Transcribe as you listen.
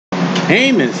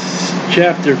Amos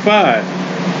chapter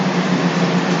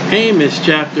 5. Amos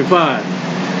chapter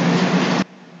 5.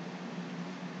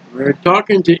 We're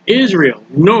talking to Israel,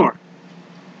 north.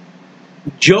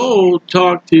 Joel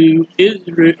talked to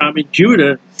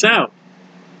Judah, south.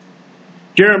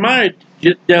 Jeremiah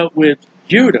just dealt with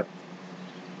Judah.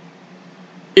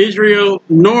 Israel,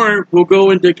 north, will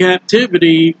go into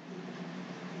captivity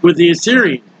with the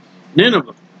Assyrians,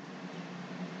 Nineveh.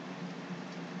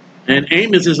 And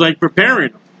Amos is like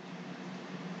preparing them.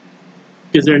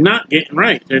 Because they're not getting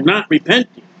right. They're not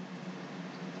repenting.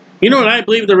 You know what I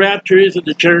believe the rapture is of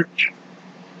the church?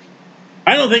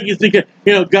 I don't think you think,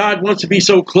 God wants to be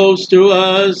so close to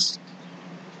us.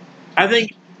 I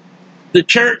think the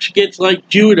church gets like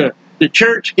Judah. The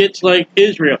church gets like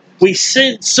Israel. We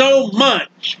sin so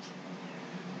much.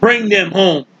 Bring them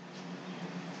home.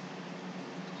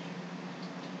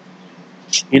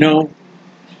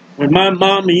 When my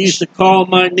mama used to call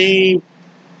my name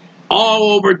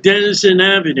all over Denison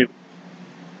Avenue.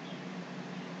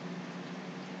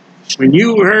 When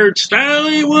you heard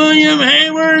Stanley William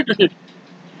Hayward,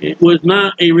 it was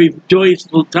not a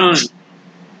rejoiceful time.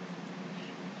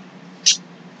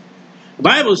 The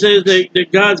Bible says that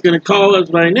God's going to call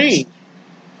us by name.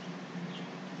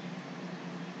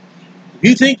 If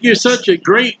you think you're such a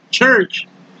great church,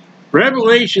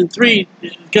 Revelation 3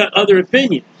 has got other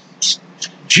opinions.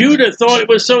 Judah thought it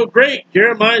was so great.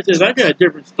 Jeremiah says, I got a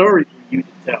different story for you to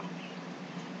tell.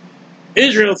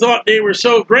 Israel thought they were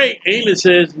so great. Amos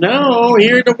says, no,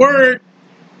 hear the word.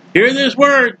 Hear this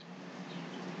word,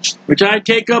 which I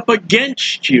take up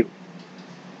against you.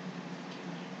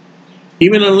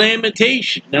 Even a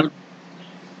lamentation. Now,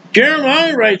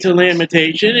 Jeremiah writes a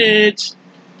lamentation, and it's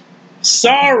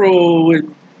sorrow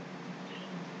and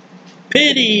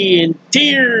pity and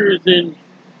tears and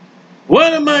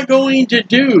what am I going to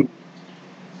do,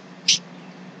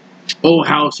 O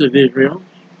house of Israel?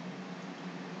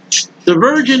 The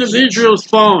virgin of Israel's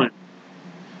fallen.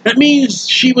 That means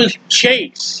she was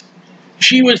chaste.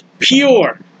 She was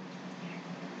pure.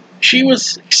 She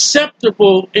was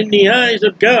acceptable in the eyes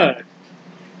of God.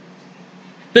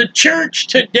 The church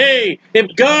today,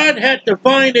 if God had to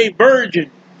find a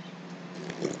virgin,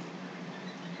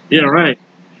 yeah, right.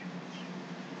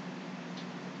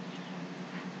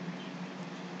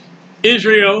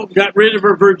 Israel got rid of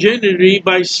her virginity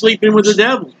by sleeping with the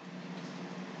devil,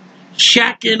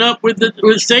 shacking up with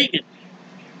Satan,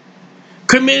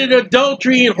 committed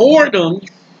adultery and whoredom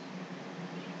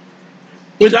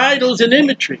with idols and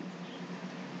imagery.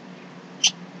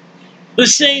 The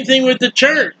same thing with the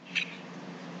church.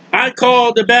 I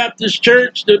call the Baptist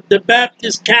church the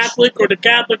Baptist Catholic or the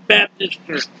Catholic Baptist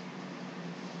church.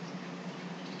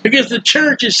 Because the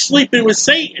church is sleeping with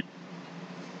Satan.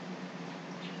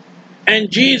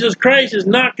 And Jesus Christ is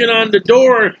knocking on the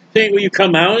door saying, will you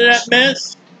come out of that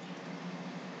mess?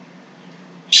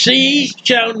 She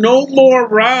shall no more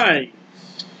rise.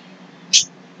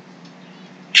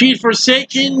 She's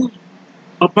forsaken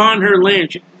upon her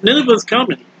land. Nineveh's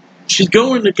coming. She's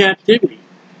going to captivity.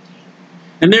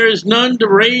 And there is none to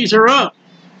raise her up.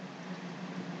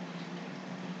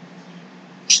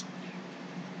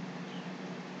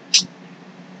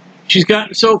 She's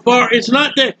gotten so far. It's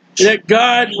not that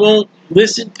God won't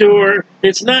listen to her.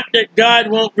 It's not that God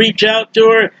won't reach out to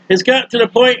her. It's got to the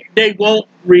point they won't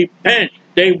repent.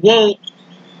 They won't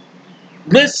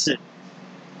listen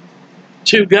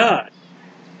to God.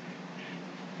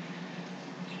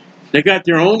 They got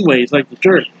their own ways, like the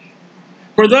church.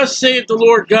 For thus saith the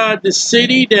Lord God, the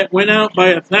city that went out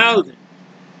by 1,000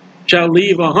 shall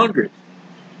leave 100.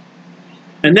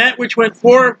 And that which went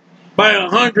forth by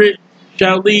 100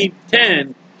 shall leave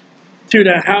 10 to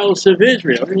the house of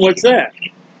Israel. And what's that?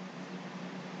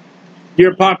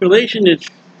 Your population is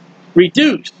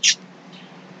reduced.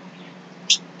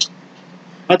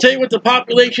 I'll tell you what the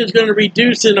population is going to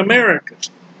reduce in America.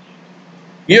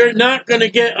 You're not going to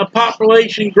get a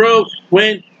population growth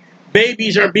when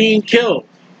babies are being killed.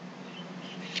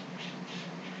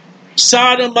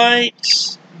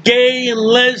 Sodomites, gay and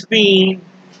lesbian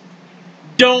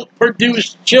don't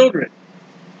produce children.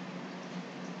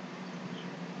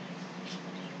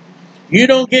 You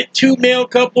don't get 2 male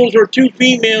couples or 2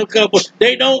 female couples.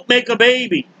 They don't make a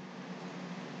baby.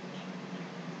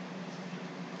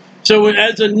 So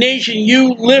as a nation,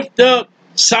 you lift up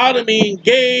sodomy and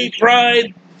gay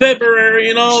pride, February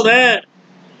and all that.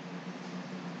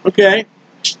 Okay.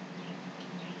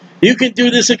 You can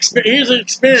do this. Here's an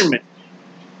experiment.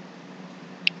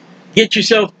 Get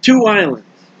yourself 2 islands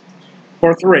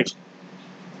or 3.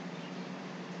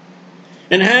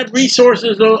 And have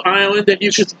resources on the island that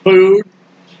you could food,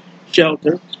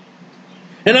 shelter.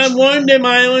 And on one of them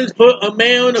islands put a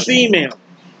male and a female.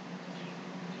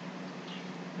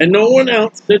 And no one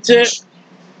else. That's it.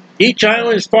 Each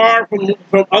island is far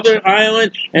from other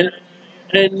islands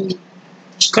and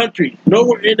countries.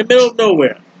 Nowhere in the middle of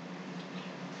nowhere.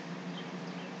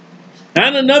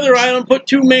 On another island put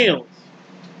 2 males.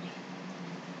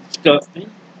 Disgusting.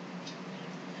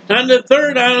 On the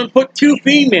third island put 2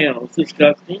 females.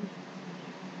 Disgusting.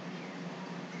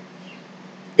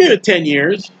 Give it 10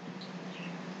 years.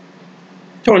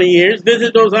 20 years.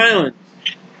 Visit those islands.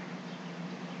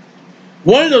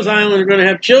 One of those islands are going to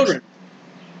have children.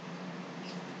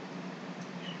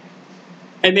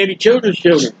 And maybe children's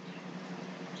children.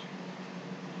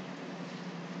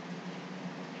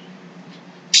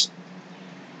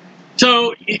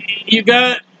 So you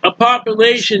got a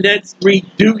population that's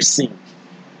reducing.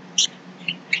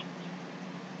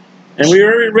 And we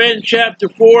already read in chapter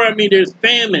 4, I mean, there's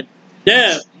famine,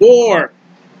 death, war.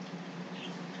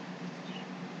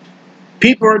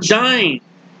 People are dying.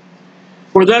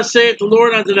 For thus saith the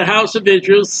Lord unto the house of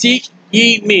Israel, seek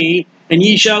ye me, and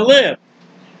ye shall live.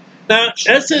 Now,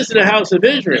 that says to the house of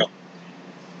Israel.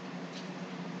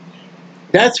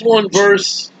 That's one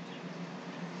verse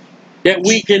that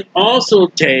we can also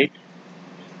take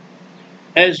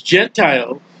as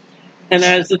Gentiles and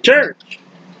as the church.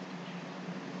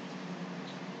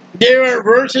 There are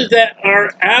verses that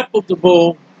are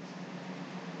applicable.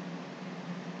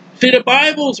 See, the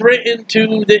Bible's written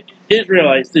to the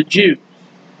Israelites, the Jews.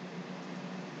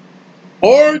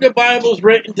 Or the Bible's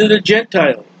written to the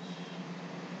Gentiles.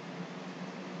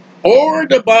 Or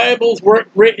the Bible's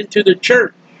written to the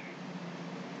church.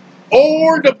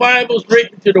 Or the Bible's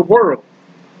written to the world.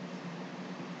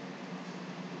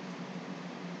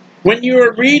 When you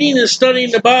are reading and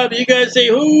studying the Bible, you guys say,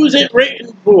 who's it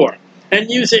written for? And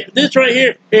you say, this right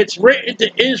here, it's written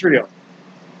to Israel.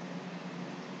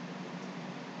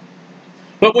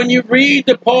 But when you read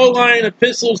the Pauline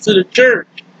epistles to the church,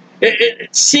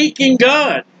 it's seeking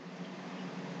God.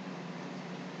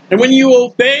 And when you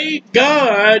obey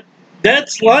God,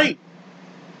 that's light.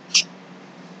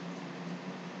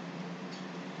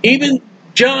 Even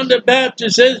John the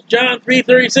Baptist says, John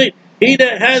 3:36, he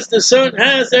that has the Son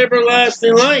has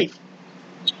everlasting life.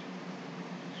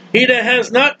 He that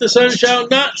has not the Son shall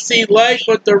not see life,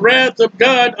 but the wrath of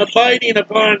God abiding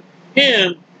upon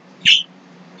him.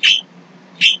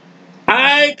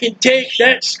 I can take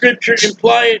that scripture and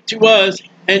apply it to us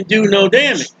and do no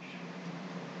damage.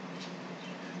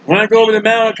 When I go over to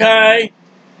Malachi,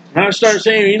 and I start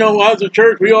saying, you know, as a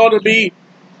church, we ought to be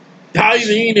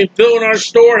tithing and filling our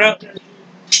storehouse,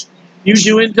 you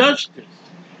do injustice.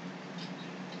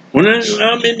 When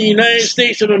I'm in the United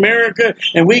States of America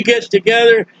and we get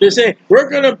together to say, we're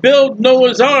going to build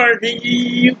Noah's Ark,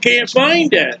 you can't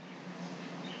find that.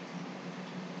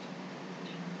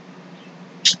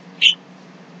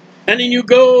 And then you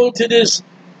go to this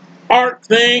ark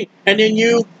thing, and then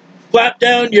you flap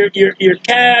down your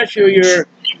cash or your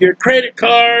credit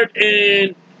card,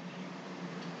 and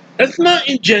that's not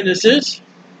in Genesis.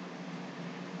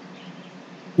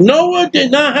 Noah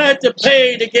did not have to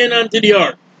pay to get onto the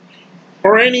ark,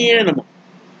 or any animal.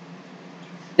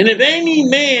 And if any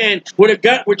man would have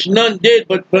got, which none did,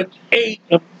 but 8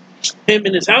 of him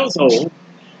in his household,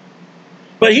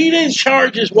 but he didn't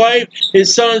charge his wife,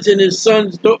 his sons, and his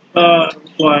sons'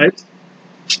 wives.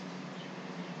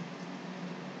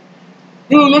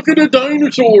 Oh, look at the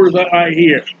dinosaurs I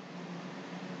hear.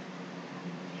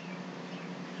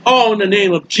 All in the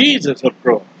name of Jesus, of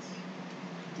course.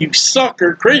 You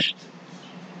sucker Christians.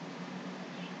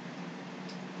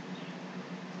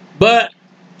 But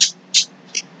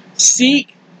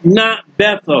seek not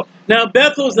Bethel. Now,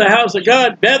 Bethel is the house of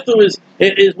God. Bethel is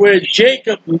where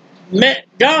Jacob met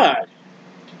God.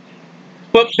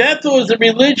 But Bethel is the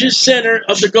religious center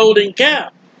of the golden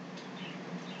calf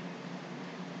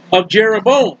of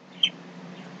Jeroboam.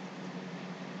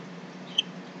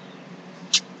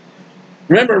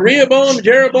 Remember, Rehoboam and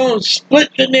Jeroboam split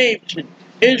the nation,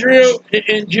 Israel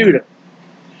and Judah.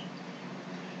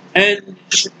 And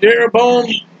Jeroboam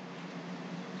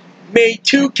made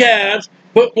 2 calves,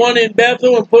 put one in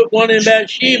Bethel and put one in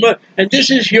Bathsheba. And this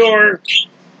is your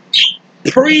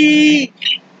pre-Jesus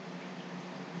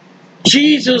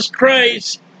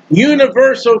Christ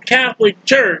universal Catholic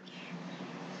Church,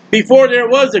 before there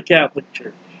was a Catholic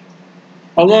Church,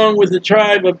 along with the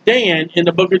tribe of Dan in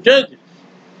the book of Judges.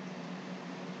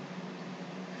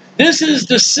 This is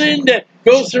the sin that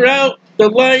goes throughout the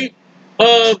life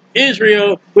of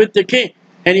Israel with the king.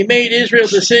 And he made Israel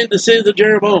to sin the sins of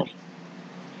Jeroboam.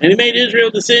 And he made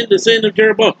Israel to sin the sin of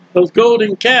Jeroboam. Those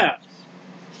golden calves.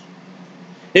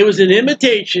 It was an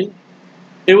imitation.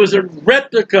 It was a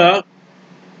replica,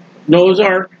 Noah's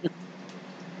Ark,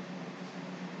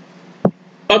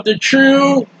 of the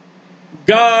true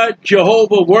God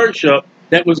Jehovah worship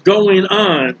that was going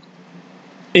on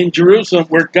in Jerusalem,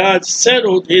 where God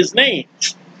settled his name.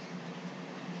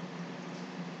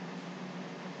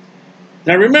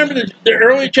 Now remember the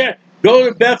early chapter, go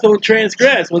to Bethel and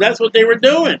transgress. Well, that's what they were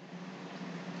doing.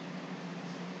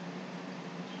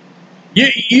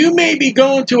 You may be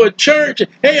going to a church.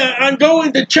 Hey, I'm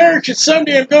going to church. It's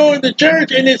Sunday, I'm going to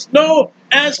church. And it's no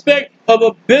aspect of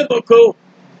a biblical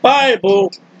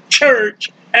Bible church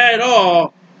at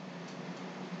all.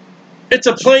 It's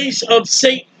a place of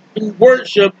Satan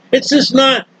worship. It's just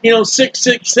not,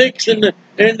 666 and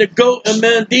the goat and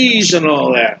mandies and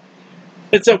all that.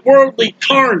 It's a worldly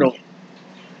carnal.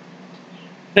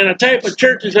 And a type of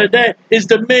churches like that is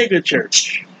the mega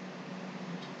church.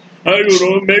 I go to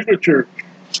a mega church.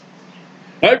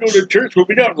 I go to church where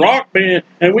we got rock band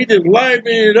and we just liven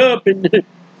it up. And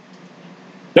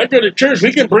I go to church,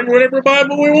 we can bring whatever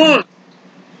Bible we want.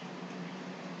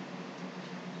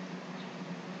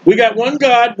 We got one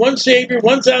God, one Savior,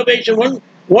 one salvation,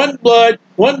 one blood,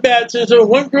 one baptism,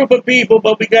 one group of people,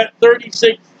 but we got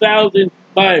 36,000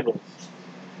 Bibles.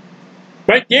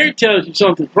 Right there tells you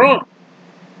something's wrong.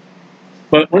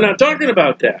 But we're not talking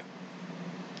about that.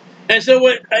 And so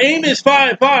what Amos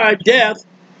 5:5, death,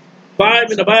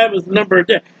 5 in the Bible is the number of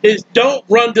death, is don't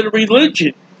run to the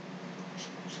religion.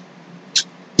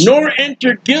 Nor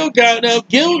enter Gilgal. Now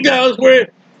Gilgal is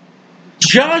where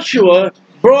Joshua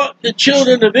brought the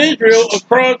children of Israel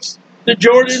across the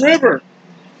Jordan River.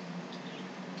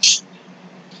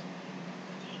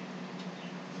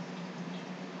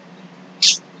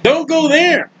 Don't go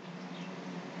there.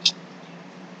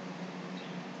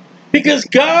 Because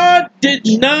God did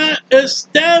not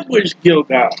establish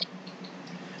Gilgal.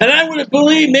 And I would have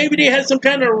believed maybe they had some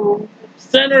kind of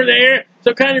center there,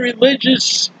 some kind of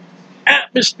religious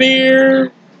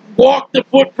atmosphere, walk the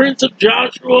footprints of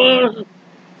Joshua,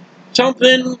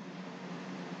 something.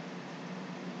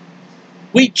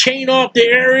 We chain off the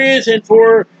areas, and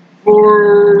for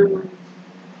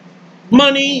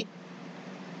money,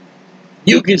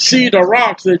 you can see the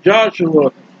rocks that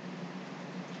Joshua.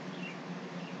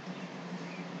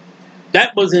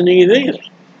 That wasn't anything.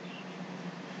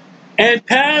 And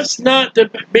pass not to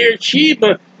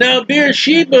Beersheba. Now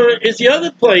Beersheba is the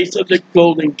other place of the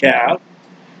golden calf.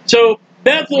 So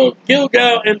Bethel,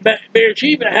 Gilgal, and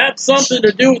Beersheba have something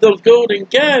to do with those golden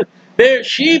calves.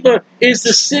 Beersheba is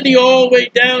the city all the way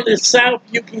down the south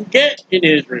you can get in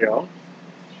Israel.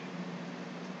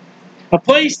 A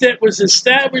place that was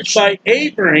established by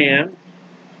Abraham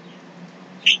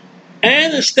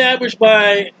and established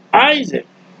by Isaac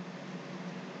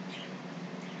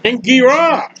and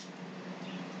Gerar.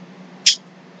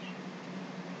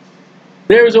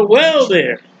 There's a well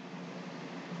there.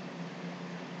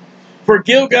 For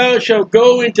Gilgal shall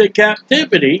go into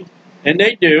captivity, and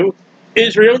they do,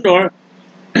 Israel north,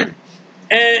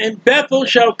 and Bethel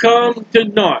shall come to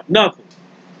naught, nothing.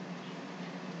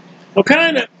 Well,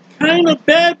 kind of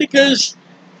bad, because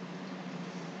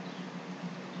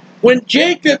when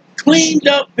Jacob cleaned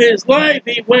up his life,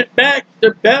 he went back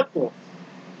to Bethel.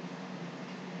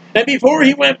 And before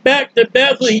he went back to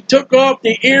Bethel, he took off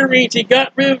the earrings, he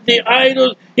got rid of the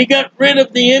idols, he got rid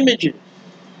of the images.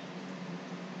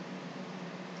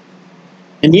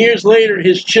 And years later,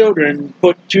 his children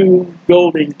put 2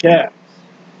 golden calves.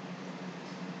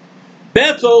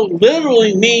 Bethel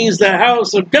literally means the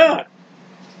house of God.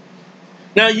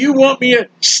 Now, you want me to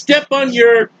step on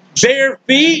your bare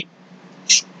feet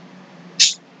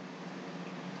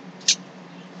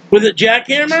with a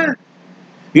jackhammer?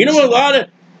 You know what a lot of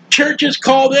churches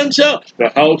call themselves? The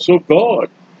house of God.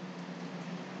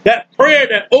 That prayer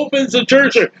that opens the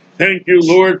church. Thank you,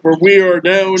 Lord, for we are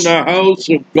now in the house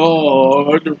of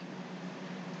God.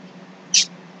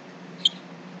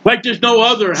 Like there's no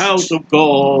other house of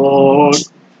God.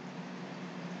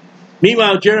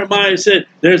 Meanwhile, Jeremiah said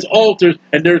there's altars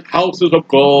and there's houses of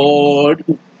God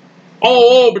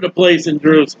all over the place in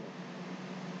Jerusalem.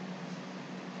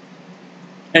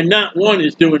 And not one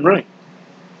is doing right.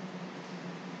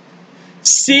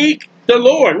 Seek the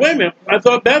Lord. Wait a minute. I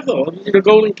thought Bethel, the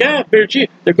golden calf,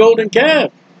 the golden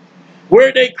calf.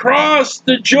 Where they crossed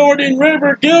the Jordan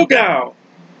River, Gilgal.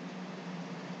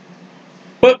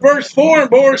 But verse 4 and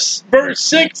verse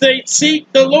 6, they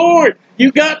seek the Lord.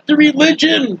 You got the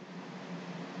religion.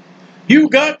 You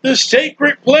got the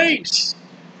sacred place.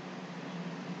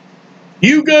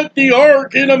 You got the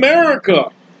ark in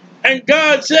America. And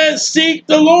God says, seek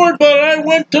the Lord, but I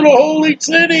went to the holy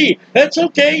city. That's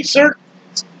okay, sir.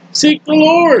 Seek the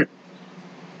Lord.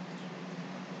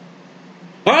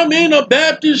 I'm in a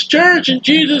Baptist church, and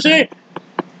Jesus said,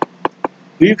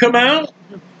 will you come out?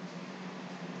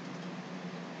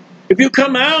 If you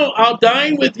come out, I'll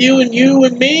dine with you and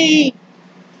me.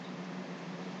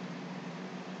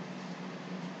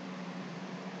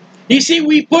 You see,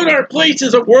 we put our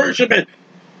places of worship in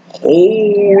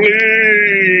holy.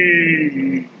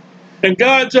 And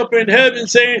God's up in heaven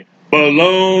saying,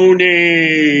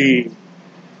 baloney.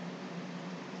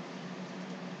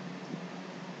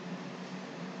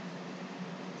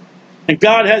 And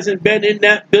God hasn't been in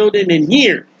that building in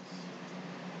years.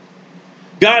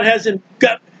 God hasn't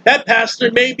got, that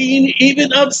pastor may be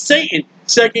even of Satan,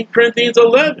 2 Corinthians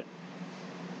 11.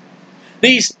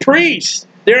 These priests,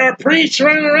 there are priests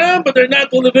running around, but they're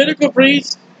not the Levitical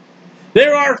priests.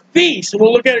 There are feasts, and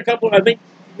we'll look at a couple, I think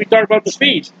we talked about the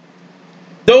feasts.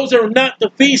 Those are not the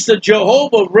feasts of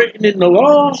Jehovah written in the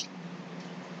law.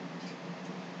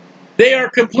 They are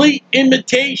complete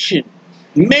imitation,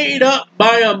 made up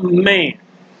by a man.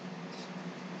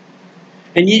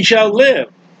 And ye shall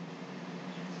live.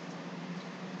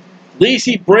 Lest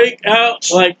he break out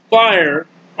like fire,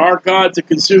 our God's a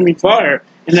consuming fire,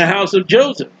 in the house of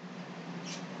Joseph.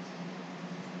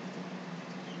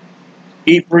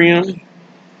 Ephraim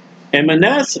and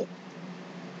Manasseh.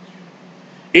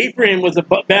 Ephraim was a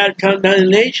bad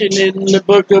condemnation in the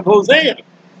book of Hosea.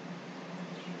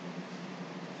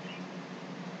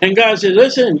 And God said,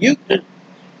 listen, you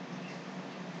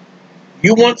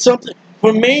want something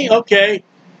from me? Okay.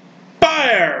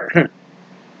 Fire.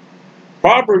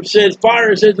 Proverbs says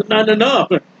fire says not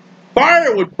enough.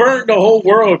 Fire would burn the whole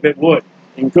world if it would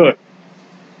and could.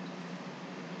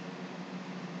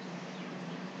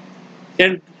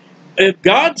 And if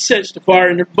God sets the fire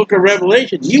in the book of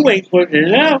Revelation, you ain't putting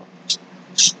it out.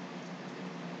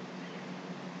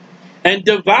 And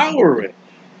devour it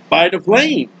by the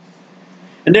flame.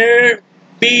 And there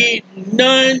be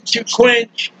none to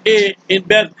quench it in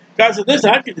Beth. God said, listen,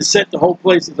 I can just set the whole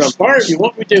place on fire if you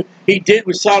want me to. He did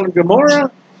with Sodom and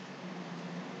Gomorrah.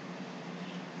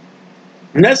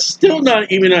 And that's still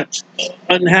not even an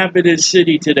uninhabited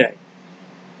city today.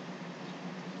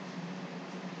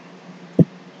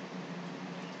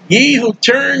 Ye who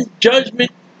turn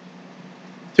judgment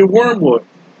to wormwood,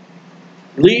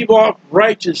 leave off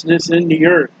righteousness in the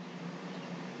earth.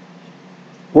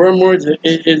 Wormwood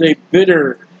is a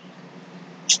bitter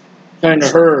kind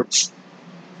of herb.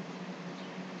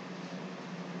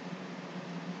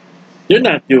 They're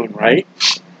not doing right.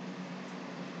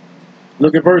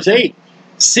 Look at verse 8.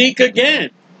 Seek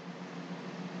again.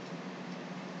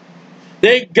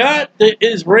 They got the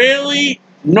Israeli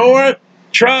North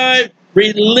tribe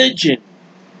religion.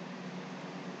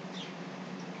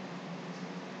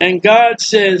 And God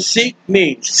says, seek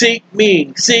me, seek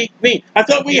me, seek me. I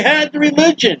thought we had the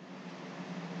religion.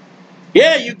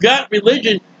 Yeah, you got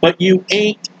religion, but you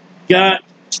ain't got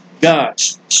God.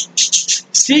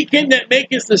 Seek him that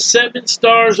maketh the 7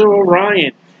 stars of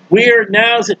Orion. We are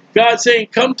now, God saying,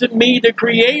 come to me, the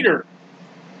Creator.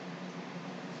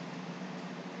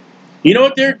 You know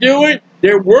what they're doing?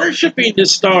 They're worshiping the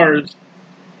stars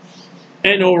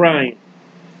and Orion.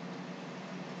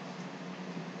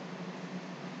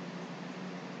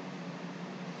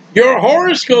 Your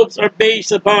horoscopes are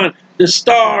based upon the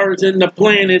stars and the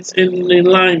planets in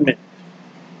alignment.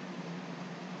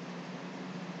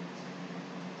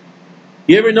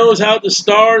 You ever notice how the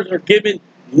stars are given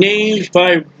names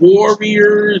by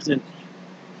warriors and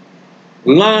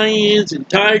lions and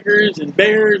tigers and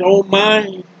bears? Oh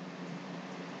my.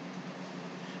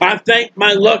 I thank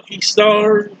my lucky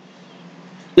stars.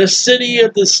 The city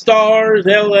of the stars,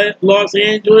 Los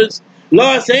Angeles.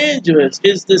 Los Angeles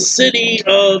is the city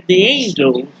of the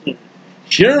angels.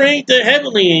 Sure ain't the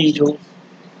heavenly angels.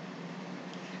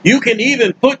 You can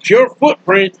even put your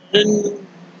footprint in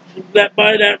that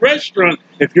by that restaurant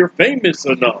if you're famous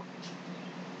enough.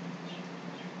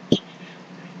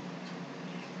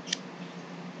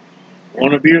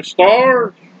 Want to be a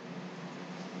star?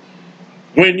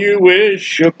 When you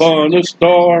wish upon a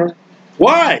star.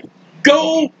 Why?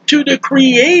 Go to the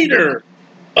Creator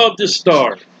of the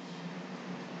star.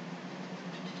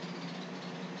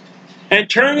 And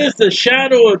turneth the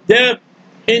shadow of death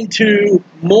into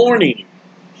morning.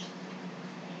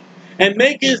 And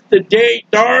maketh the day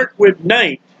dark with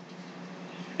night.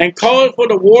 And calleth for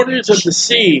the waters of the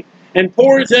sea. And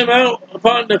pours them out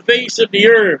upon the face of the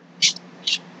earth.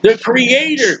 The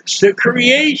Creator, the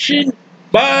creation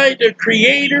by the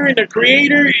Creator, and the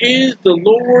Creator is the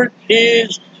Lord,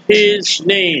 is His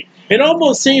name. It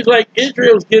almost seems like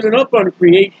Israel's given up on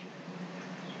creation.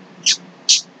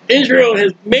 Israel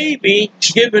has maybe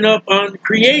given up on the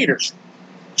Creator.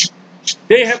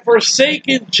 They have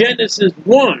forsaken Genesis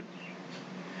 1,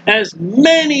 as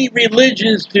many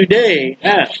religions today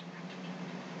have.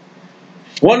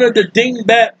 One of the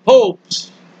dingbat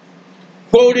popes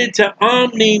quoted to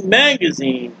Omni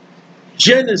magazine,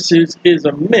 Genesis is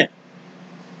a myth.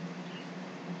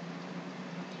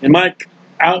 In my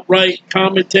outright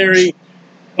commentary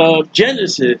of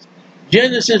Genesis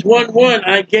 1:1,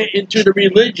 I get into the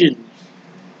religions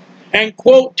and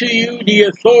quote to you the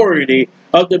authority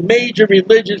of the major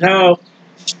religions, how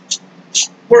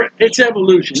it's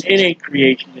evolution, it ain't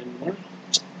creation anymore.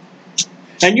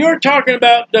 And you're talking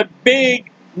about the big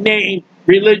name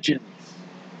religions.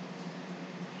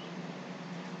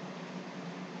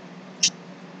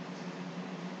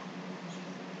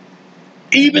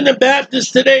 Even the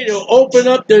Baptists today, they'll open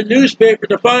up their newspaper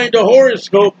to find a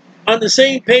horoscope on the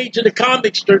same page of the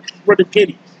comic strips for the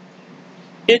kiddies.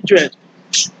 Interesting.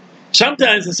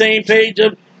 Sometimes the same page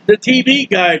of the TV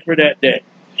guide for that day.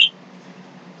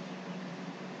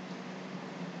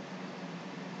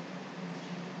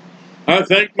 I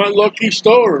thank my lucky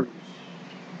stars.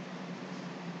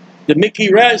 The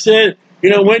Mickey Rat said,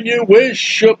 you know, when you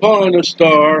wish upon a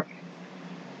star,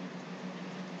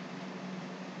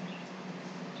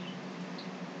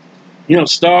 you know,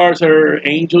 stars are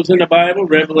angels in the Bible,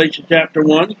 Revelation chapter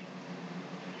 1.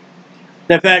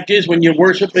 The fact is, when you're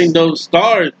worshiping those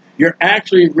stars, you're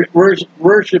actually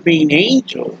worshiping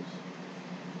angels.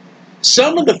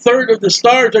 Some of the third of the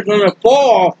stars are going to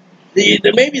fall.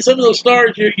 Maybe some of those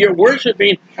stars you're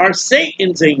worshiping are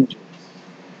Satan's angels.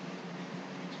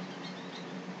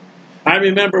 I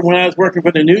remember when I was working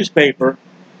for the newspaper,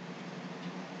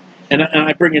 and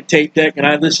I bring a tape deck and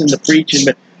I listen to preaching,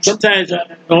 but sometimes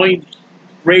the only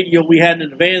radio we had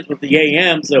in the vans was the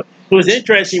AM, so it was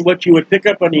interesting what you would pick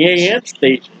up on the AM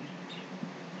station.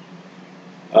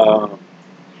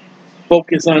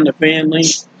 Focus on the Family.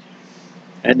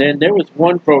 And then there was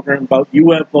one program about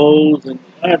UFOs, and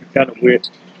that's kind of weird.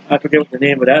 I forget what the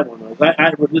name of that one was.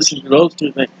 I would listen to those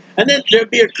two things. And then there'd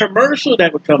be a commercial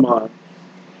that would come on.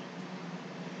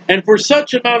 And for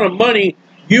such amount of money,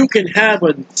 you can have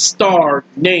a star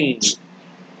named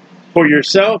for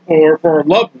yourself or for a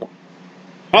loved one.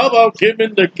 How about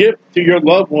giving the gift to your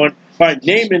loved one by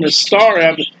naming a star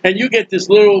after, and you get this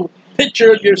little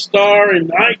picture of your star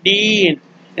and ID, and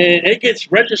it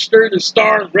gets registered, the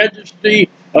star registry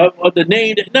of the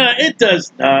name. No, it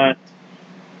does not.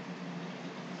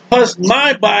 Plus,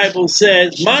 my Bible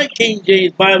says, my King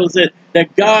James Bible says,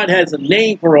 that God has a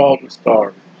name for all the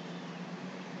stars.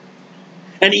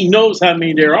 And he knows how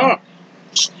many there are.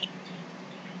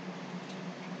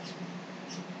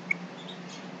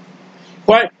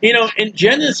 But, you know, in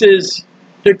Genesis,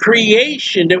 the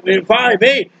creation, in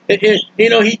 5:8, you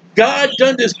know, God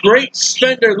done this great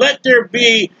splendor, let there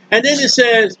be, and then it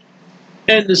says,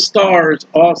 and the stars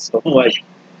also. Like,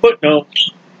 footnote,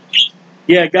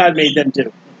 yeah, God made them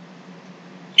too.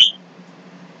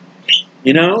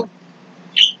 You know?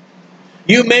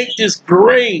 You make this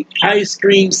great ice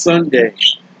cream sundae.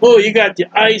 Oh, you got the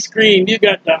ice cream, you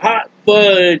got the hot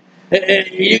fudge,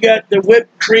 you got the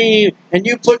whipped cream, and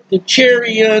you put the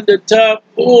cherry on the top.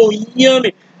 Oh,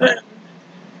 yummy.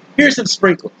 Here's some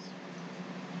sprinkles.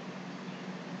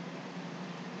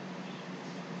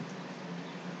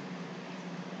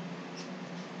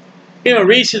 You know,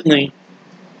 recently,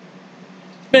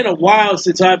 it's been a while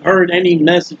since I've heard any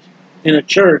message in a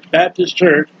church, Baptist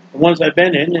church, the ones I've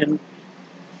been in, and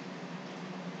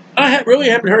I really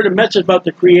haven't heard a message about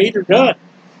the Creator God.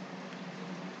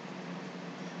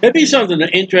 It'd be something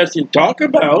interesting to talk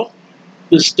about,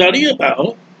 to study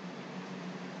about,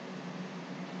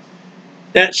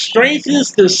 that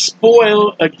strengthens the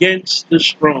spoil against the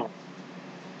strong.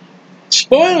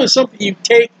 Spoil is something you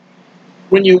take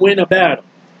when you win a battle.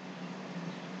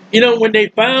 You know, when they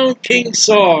found King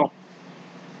Saul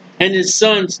and his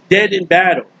sons dead in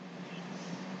battle,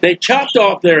 they chopped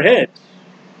off their heads.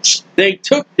 They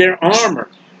took their armor.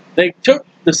 They took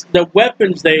the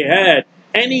weapons they had,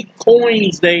 any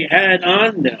coins they had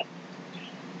on them.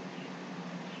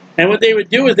 And what they would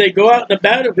do is they go out in the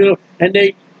battlefield, and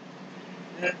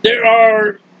there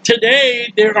are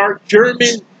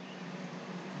German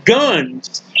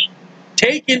guns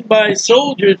taken by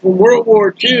soldiers from World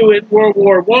War II and World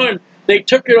War I. They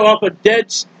took it off a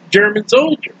dead German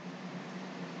soldier.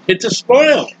 It's a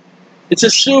spoil. It's a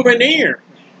souvenir.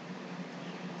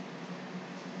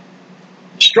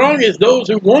 Strong as those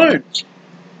who won.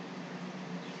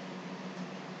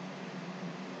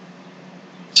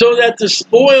 So that the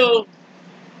spoil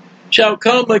shall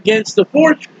come against the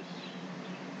fortress.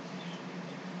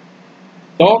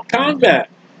 All combat.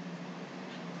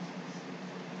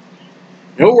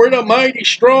 we're the mighty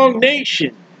strong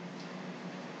nation.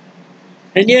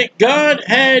 And yet God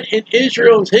had in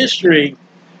Israel's history,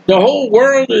 the whole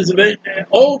world is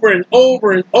over and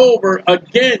over and over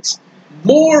against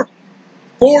more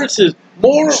forces,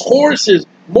 more horses,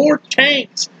 more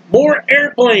tanks, more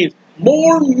airplanes,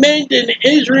 more men than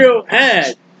Israel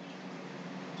had.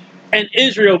 And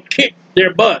Israel kicked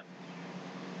their butt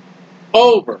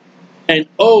over and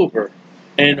over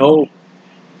and over.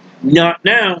 Not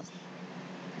now.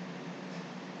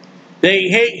 They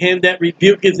hate him that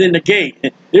rebuketh in the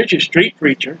gate. There's your street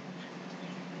preacher.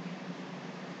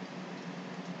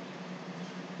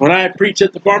 When I preached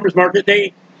at the farmer's market,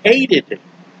 they hated it.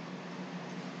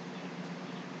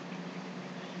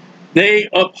 They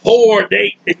abhor,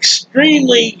 they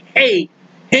extremely hate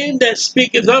him that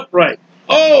speaketh upright.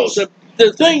 Oh,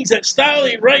 the things that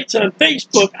Stiley writes on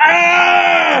Facebook.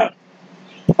 Ah!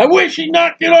 I wish he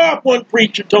knocked it off, one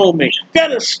preacher told me.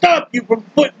 Gotta stop you from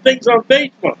putting things on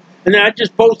Facebook. And I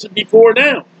just posted before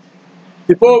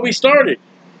we started.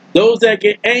 Those that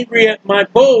get angry at my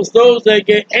post, those that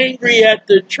get angry at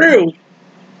the truth,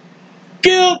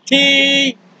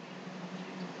 guilty.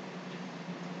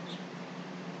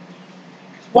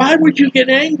 Why would you get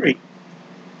angry?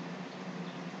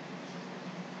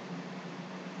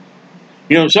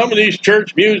 You know, some of these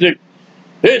church music,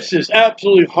 this is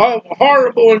absolutely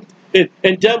horrible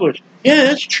and devilish. Yeah,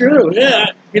 that's true.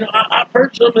 Yeah, you know, I've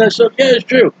heard some of that stuff. Yeah, it's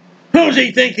true. Who does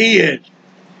he think he is?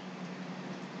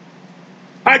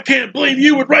 I can't believe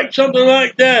you would write something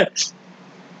like that.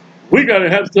 We got to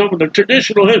have some of the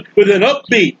traditional hymns with an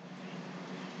upbeat.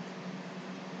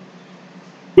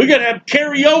 We got to have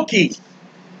karaoke.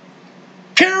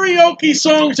 Karaoke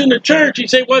songs in the church. You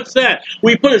say, what's that?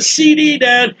 We put a CD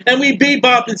down and we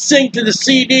bebop and sing to the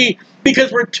CD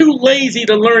because we're too lazy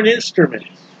to learn instruments.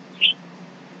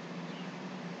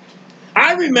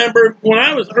 I remember when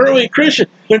I was early Christian,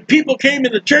 when people came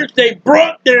in the church, they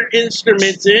brought their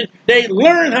instruments in. They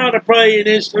learned how to play an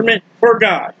instrument for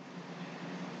God.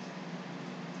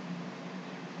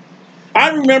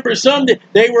 I remember some that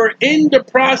they were in the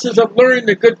process of learning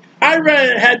the good. I'd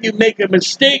rather have you make a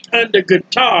mistake on the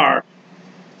guitar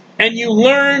and you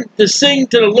learn to sing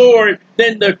to the Lord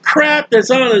than the crap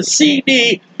that's on a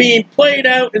CD being played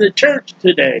out in the church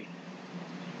today.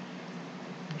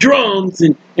 Drums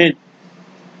and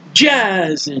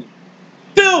jazz and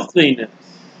filthiness.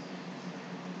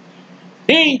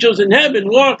 Angels in heaven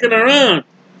walking around.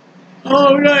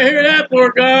 Oh, we don't hear that,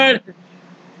 poor God.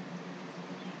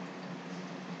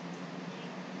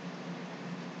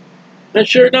 That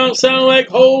sure don't sound like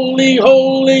holy,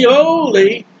 holy,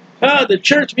 holy. Ah, the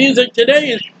church music today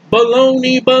is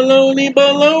baloney, baloney,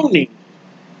 baloney.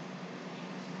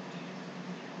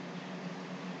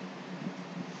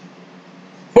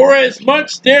 For as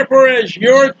much, therefore, as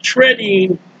your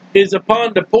treading is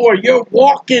upon the poor, you're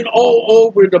walking all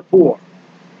over the poor.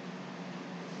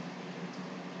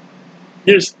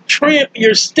 You're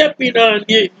stepping on,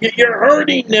 you're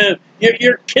hurting them,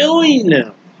 you're killing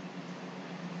them.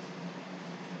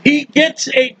 He gets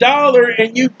 $1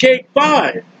 and you take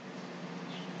 $5.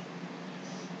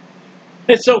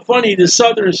 It's so funny, the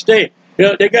southern state, you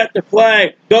know, they got the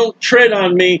flag, don't tread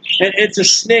on me, and it's a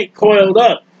snake coiled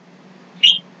up.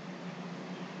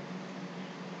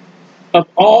 Of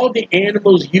all the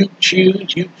animals you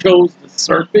choose, you chose the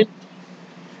serpent.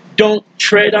 Don't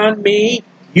tread on me.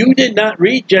 You did not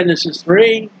read Genesis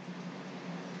 3.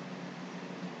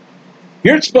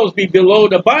 You're supposed to be below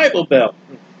the Bible Belt.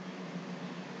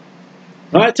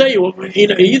 Well, I tell you, you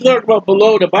know, you talk about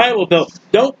below the Bible Belt.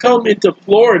 Don't come into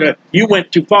Florida. You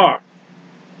went too far.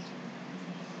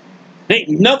 Ain't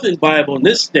nothing Bible in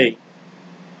this state.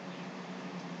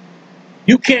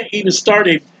 You can't even start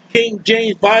a King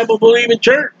James Bible believing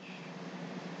church.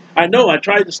 I know, I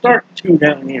tried to start 2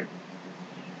 down here.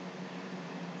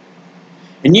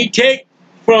 And you take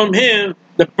from him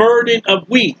the burden of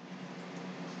wheat.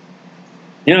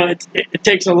 You know, it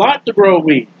takes a lot to grow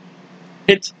wheat.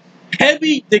 It's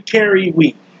heavy to carry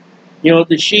wheat. You know,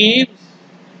 the sheaves.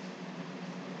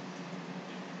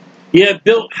 You have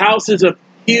built houses of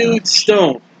huge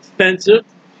stone. Expensive.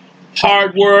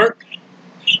 Hard work.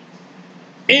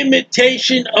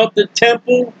 Imitation of the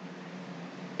temple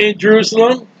in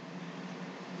Jerusalem.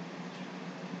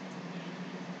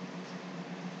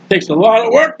 Takes a lot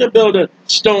of work to build a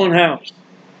stone house.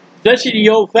 Especially the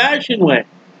old-fashioned way.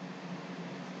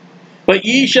 But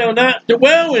ye shall not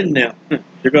dwell in them.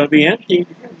 They're going to be empty.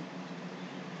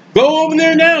 Go over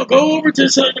there now. Go over to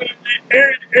some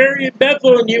area in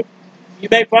Bethel and you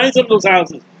may find some of those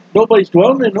houses. Nobody's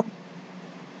dwelling in them.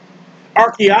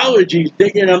 Archaeology's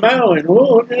digging them out. And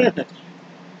oh, yeah.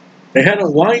 They had a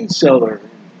wine cellar.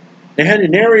 They had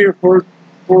an area for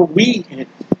wheat. And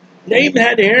they even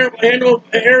had an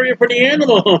area for the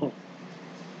animal.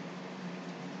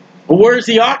 Well, where's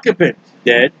the occupant?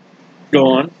 Dead.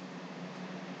 Gone.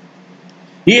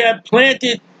 He had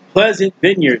planted pleasant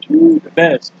vineyards. Ooh, the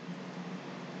best.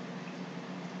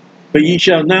 But ye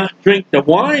shall not drink the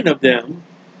wine of them.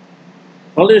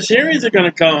 Well, the Assyrians are going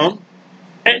to come.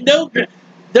 And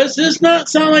does this not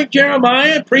sound like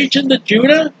Jeremiah preaching to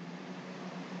Judah?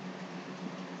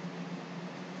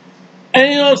 And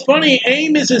you know, it's funny,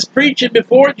 Amos is preaching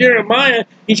before Jeremiah.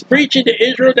 He's preaching to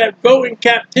Israel that go in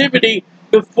captivity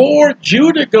before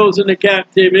Judah goes into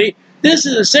captivity. This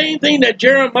is the same thing that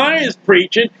Jeremiah is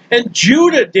preaching, and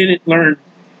Judah didn't learn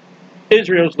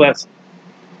Israel's lesson.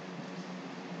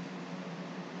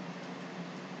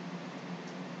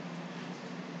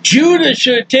 Judah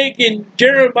should have taken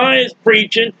Jeremiah's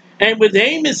preaching and with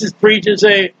Amos's preaching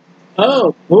say,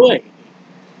 oh boy.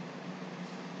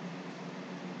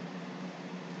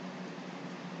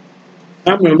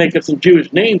 I'm going to make up some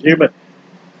Jewish names here, but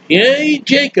hey,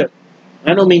 Jacob.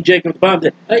 I don't mean Jacob the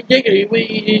Bible. Hey, Jacob,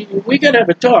 we got to have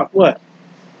a talk. What?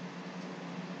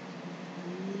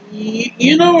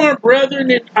 You know our brethren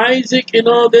in Isaac and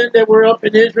all them that were up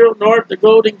in Israel, north, the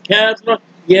golden calves?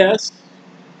 Yes.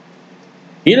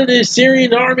 You know the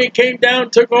Assyrian army came down,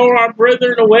 took all our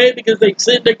brethren away because they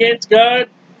sinned against God?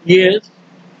 Yes.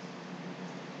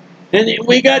 And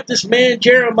we got this man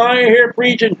Jeremiah here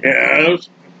preaching? Yes.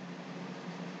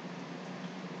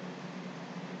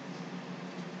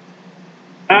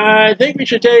 I think we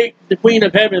should take the Queen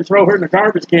of Heaven and throw her in the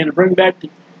garbage can and bring back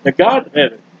the God of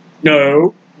Heaven.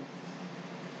 No.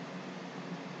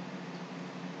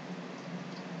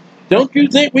 Don't you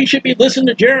think we should be listening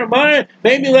to Jeremiah?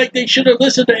 Maybe like they should have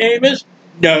listened to Amos?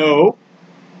 No.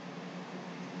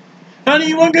 Honey,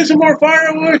 you want to get some more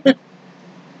firewood?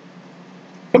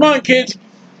 Come on, kids.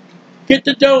 Get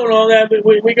the dough and all that.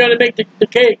 We got to make the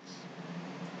cakes.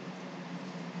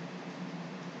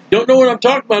 Don't know what I'm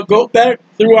talking about? Go back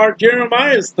through our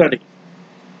Jeremiah study.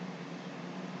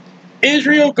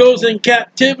 Israel goes in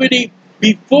captivity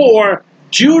before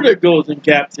Judah goes in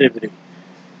captivity.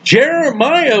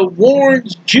 Jeremiah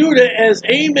warns Judah as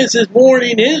Amos is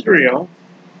warning Israel.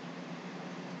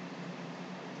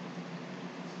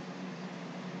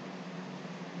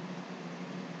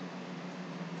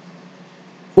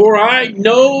 For I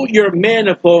know you're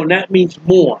manifold, and that means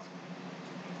more.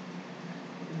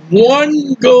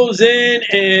 One goes in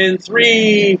and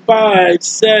 3, 5,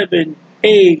 7,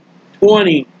 8,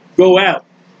 20 go out.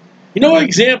 You know what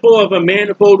example of a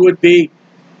manifold would be?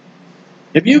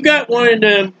 If you got one of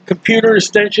them computer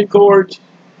extension cords,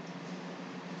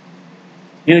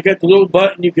 you know, got the little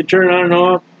button you can turn on and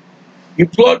off. You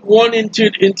plug one into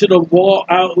the wall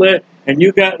outlet, and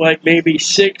you got like maybe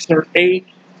 6 or 8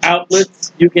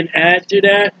 outlets you can add to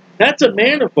that. That's a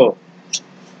manifold.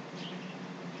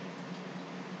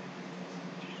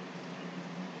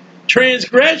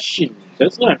 Transgression.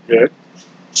 That's not good.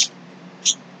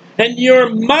 And your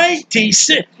mighty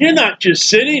sin. You're not just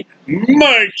sinning.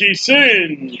 Mighty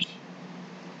sins.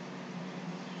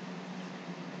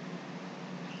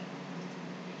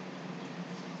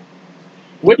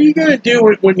 What are you going to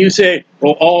do when you say,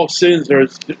 well, all sins are,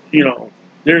 you know,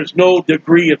 there's no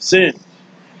degree of sin?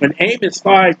 When Amos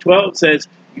 5:12 says,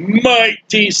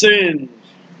 mighty sins.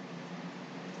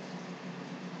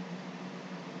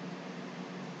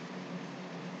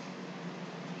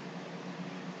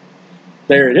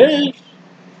 There it is.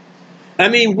 I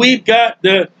mean, we've got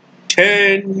the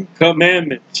 10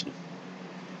 Commandments.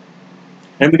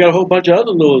 And we got a whole bunch of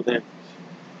other little things.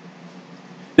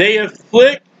 They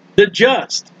afflict the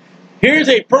just. Here's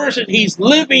a person, he's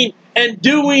living and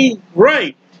doing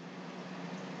right.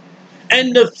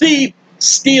 And the thief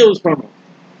steals from him.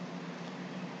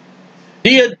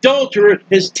 The adulterer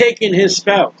has taken his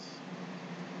spouse.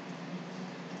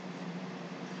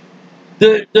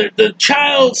 The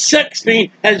child sex fiend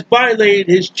has violated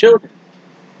his children.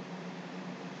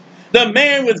 The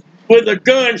man with a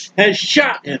gun has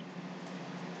shot him.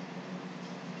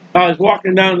 I was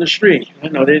walking down the street. I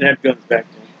know they didn't have guns back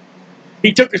then.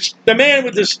 He took the man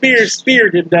with the spear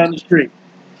speared him down the street.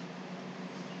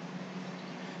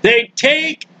 They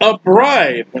take a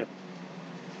bribe.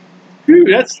 Whew,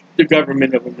 that's the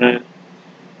government of a man.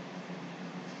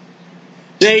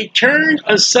 They turn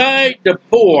aside the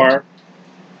poor.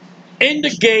 In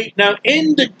the gate, now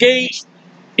in the gate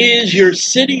is your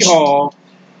city hall,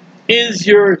 is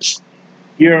your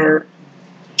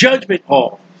judgment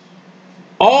hall.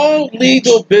 All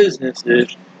legal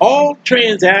businesses, all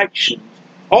transactions,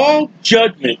 all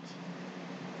judgments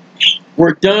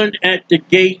were done at the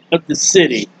gate of the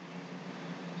city.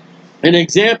 An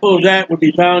example of that would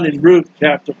be found in Ruth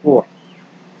chapter 4.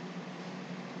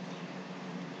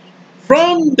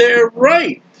 From their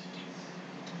right.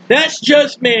 That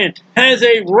just man has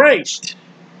a right.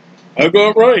 I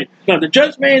got right. Now, the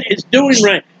just man is doing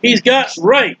right. He's got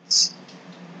rights.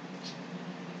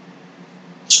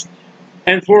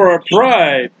 And for a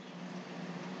bribe,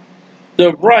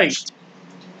 the right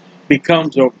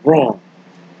becomes a wrong.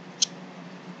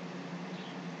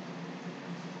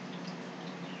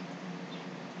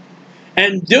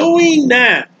 And doing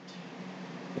that,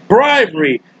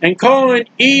 bribery, and calling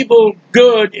evil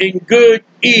good and good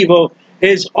evil,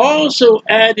 is also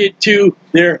added to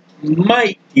their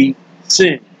mighty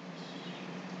sin.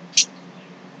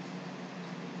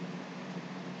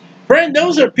 Friend,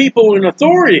 those are people in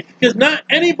authority, because not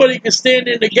anybody can stand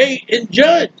in the gate and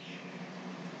judge.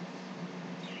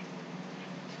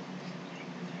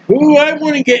 Ooh, I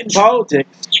wouldn't get in politics.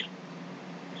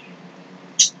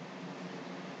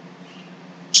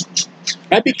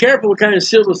 I'd be careful what kind of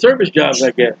civil service jobs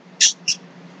I get.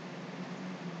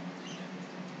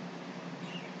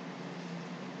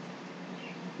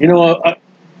 You know,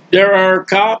 there are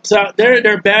cops out there,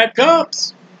 they're bad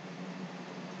cops.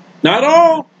 Not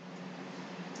all.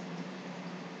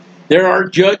 There are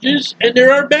judges and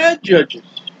there are bad judges.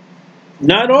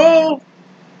 Not all.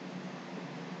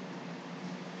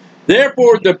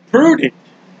 Therefore, the prudent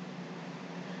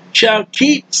shall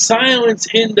keep silence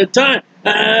in the time.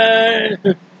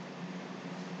 I'm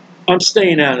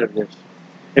staying out of this.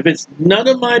 If it's none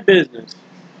of my business,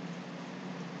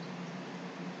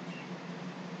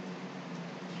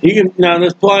 you can, now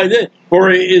let's apply this. For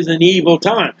it is an evil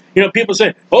time. You know, people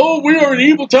say, oh, we are in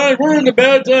evil time, we're in a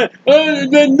bad time.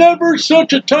 There's never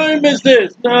such a time as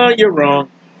this. No, you're wrong.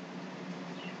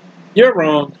 You're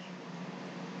wrong.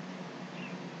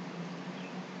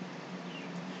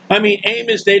 I mean,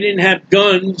 Amos, they didn't have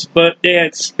guns, but they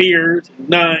had spears and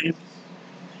knives.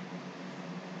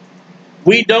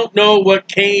 We don't know what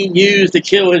Cain used to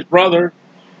kill his brother.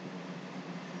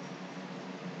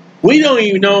 We don't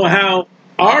even know how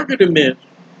argument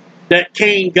that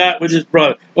Cain got with his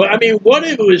brother. Well, I mean, what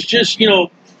if it was just, you know,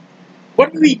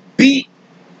 what if he beat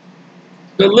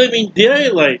the living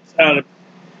daylights out of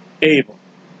Abel?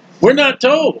 We're not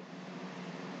told.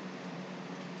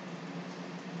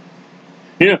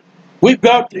 You know, we've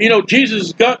got, you know, Jesus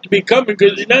has got to be coming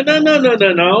because no.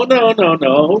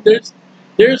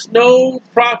 There's no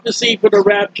prophecy for the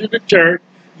rapture of the church.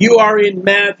 You are in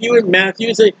Matthew, and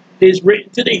Matthew is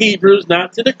written to the Hebrews,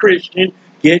 not to the Christian.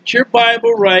 Get your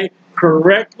Bible right.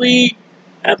 Correctly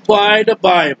apply the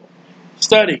Bible.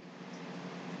 Study.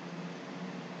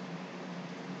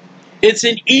 It's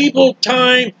an evil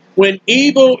time when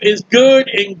evil is good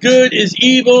and good is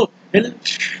evil, and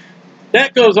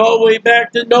that goes all the way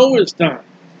back to Noah's time.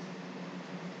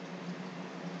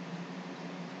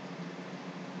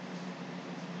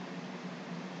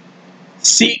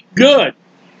 Seek good.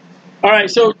 All right,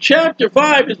 so chapter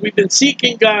 5 is we've been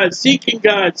seeking God, seeking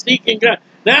God, seeking God.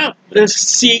 Now, let's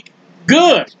seek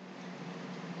good.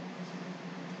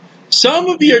 Some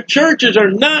of your churches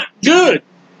are not good,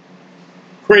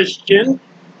 Christian.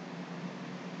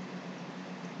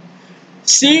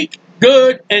 Seek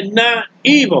good and not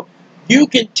evil. You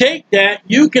can take that,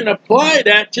 you can apply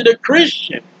that to the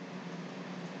Christian.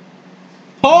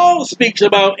 Paul speaks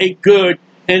about a good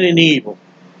and an evil.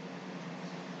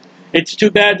 It's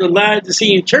too bad the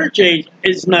Laodicean church age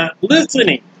is not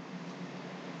listening.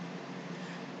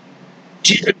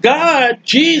 God,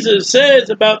 Jesus says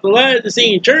about the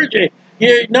Laodicean church age,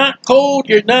 you're not cold,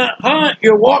 you're not hot,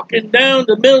 you're walking down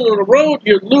the middle of the road,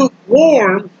 you're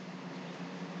lukewarm.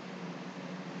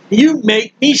 You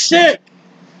make me sick.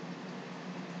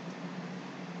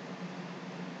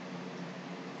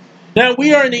 Now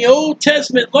we are in the Old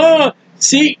Testament law,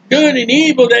 seek good and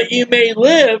evil that you may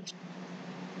live.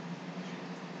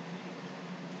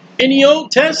 In the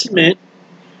Old Testament,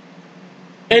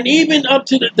 and even up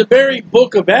to the very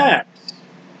book of Acts,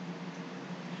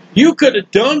 you could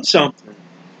have done something.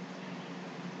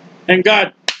 And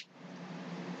God,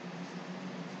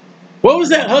 what was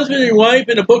that husband and wife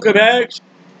in the book of Acts?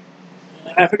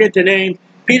 I forget the name.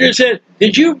 Peter said,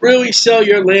 did you really sell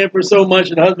your land for so much?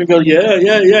 And the husband goes,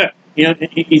 yeah. You know,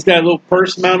 he's got a little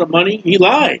purse amount of money. He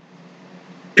lied.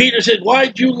 Peter said,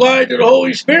 why'd you lie to the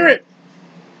Holy Spirit?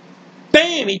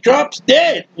 Bam, he drops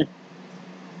dead.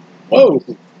 Whoa.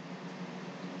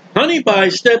 Honeybie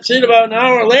steps in about an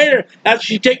hour later after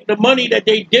she taken the money that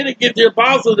they didn't give the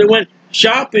apostles. They went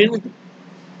shopping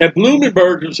at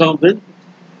Bloomingburg or something.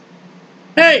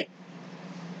 Hey,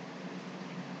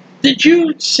 did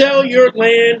you sell your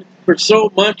land for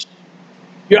so much?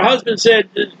 Your husband said,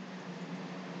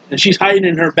 And she's hiding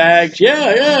in her bags.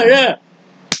 Yeah.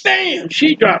 Bam!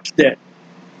 She drops dead.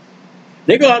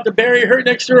 They go out to bury her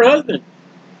next to her husband.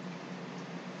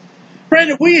 Friend,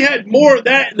 if we had more of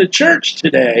that in the church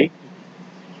today,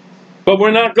 but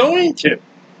we're not going to.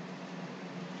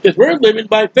 Because we're living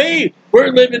by faith. We're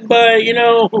living by,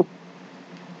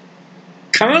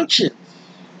 conscience.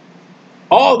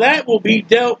 All that will be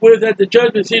dealt with at the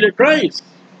judgment seat of Christ.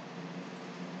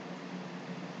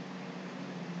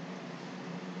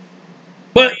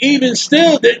 But even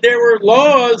still, there were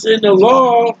laws in the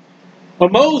law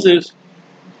of Moses.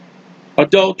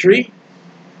 Adultery,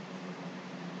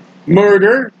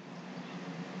 murder,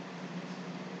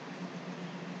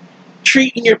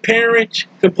 treating your parents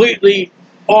completely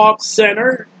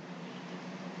off-center,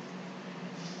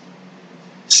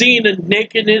 seeing the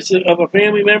nakedness of a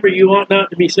family member you ought not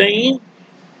to be seeing.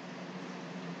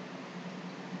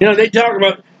 They talk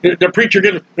about the preacher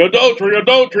getting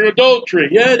adultery.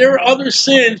 Yeah, there are other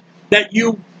sins that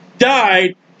you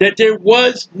died that there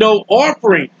was no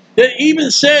offering. That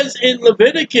even says in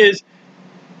Leviticus,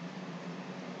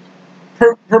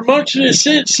 promotion of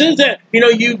sins that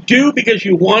you do because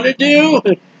you want to do,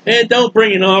 and don't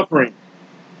bring an offering.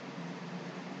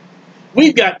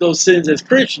 We've got those sins as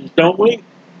Christians, don't we?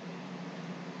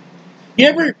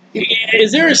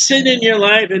 Is there a sin in your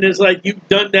life and it's like you've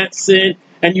done that sin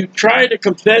and you try to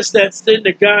confess that sin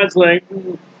to God's like,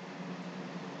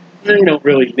 I don't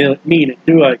really mean it,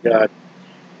 do I, God?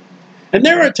 And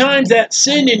there are times that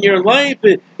sin in your life,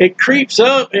 it creeps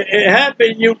up, it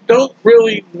happened, you don't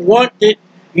really want it,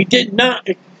 you did not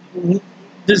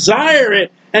desire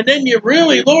it, and then you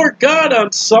really, Lord God,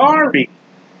 I'm sorry.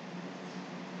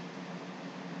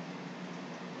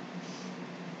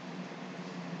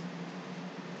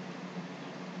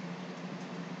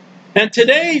 And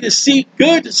today, to seek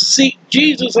good is to seek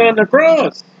Jesus on the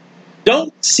cross.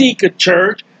 Don't seek a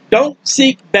church. Don't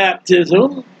seek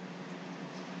baptism.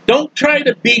 Don't try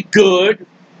to be good.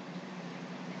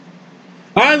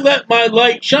 I let my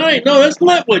light shine. No, that's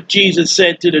not what Jesus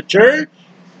said to the church.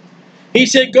 He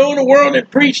said, go in the world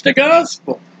and preach the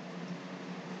gospel.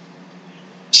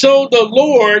 So the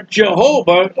Lord,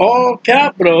 Jehovah, all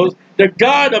capitals, the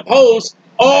God of hosts,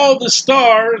 all the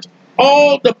stars,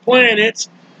 all the planets,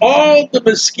 all the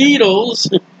mosquitoes.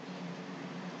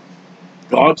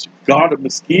 God's God of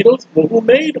mosquitoes? Well, who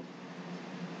made them?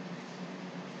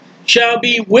 Shall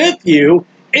be with you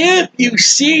if you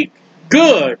seek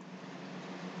good,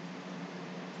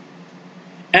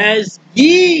 as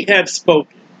ye have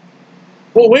spoken.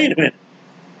 Well, wait a minute.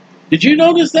 Did you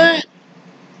notice that?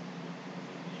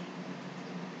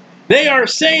 They are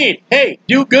saying, hey,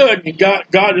 do good, and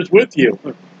God is with you.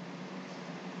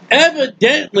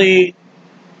 Evidently,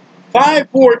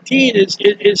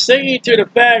 5:14 is saying to the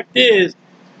fact is,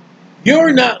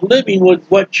 you're not living with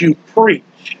what you preach.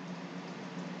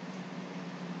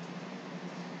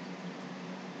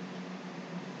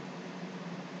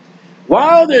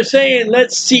 While they're saying,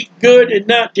 let's seek good and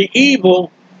not the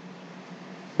evil,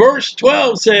 verse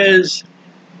 12 says,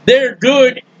 their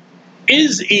good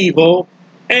is evil,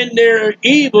 and their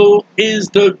evil is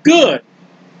the good.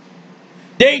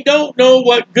 They don't know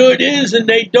what good is, and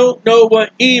they don't know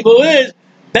what evil is.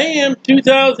 Bam,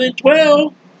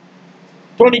 2012,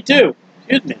 22,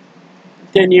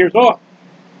 10 years off.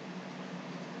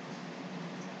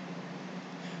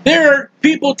 There are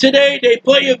people today, they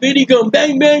play a video going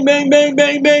bang, bang, bang, bang,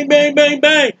 bang, bang, bang, bang,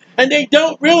 bang. And they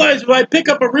don't realize if I pick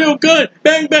up a real gun,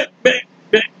 bang, bang, bang,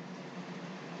 bang.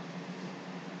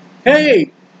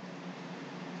 Hey,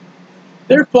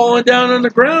 they're falling down on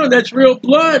the ground. That's real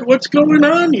blood. What's going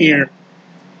on here?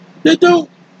 They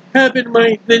don't have it in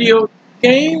my video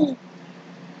game.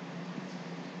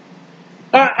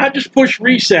 I just push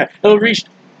reset. There's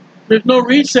no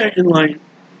reset in life.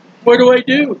 What do I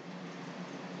do?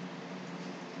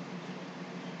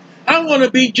 I want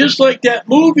to be just like that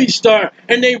movie star.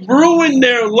 And they ruin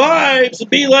their lives to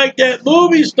be like that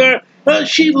movie star. Oh,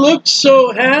 she looked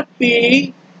so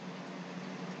happy.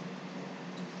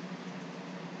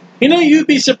 You'd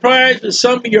be surprised at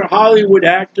some of your Hollywood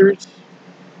actors.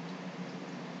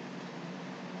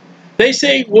 They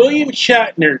say William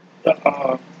Shatner,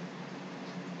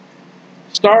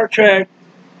 Star Trek.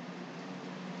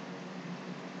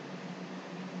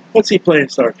 What's he play in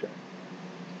Star Trek?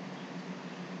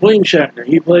 William Shatner.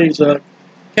 He plays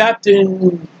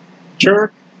Captain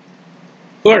Kirk.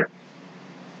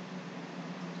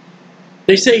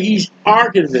 They say he's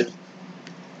arrogant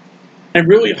and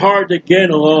really hard to get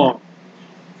along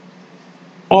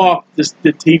off the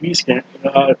TV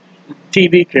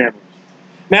cameras.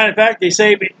 Matter of fact, they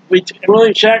say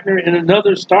William Shatner in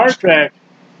another Star Trek,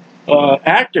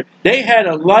 actor. They had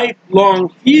a lifelong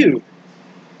feud.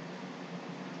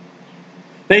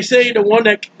 They say the one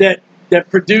that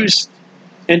produced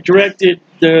and directed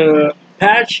the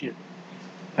Passion,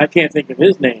 I can't think of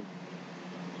his name.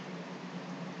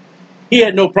 He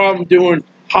had no problem doing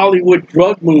Hollywood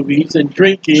drug movies and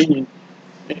drinking,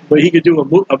 but he could do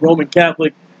a Roman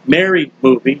Catholic Mary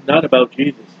movie, not about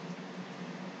Jesus.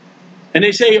 And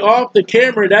they say off the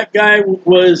camera that guy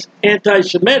was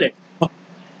anti-Semitic.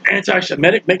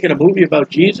 Anti-Semitic making a movie about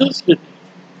Jesus?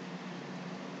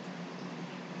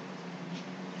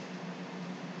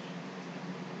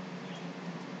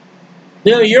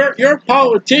 You know, your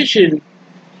politician,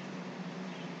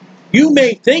 you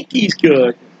may think he's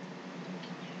good,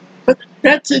 but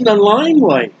that's in the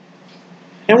limelight.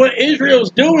 And what Israel's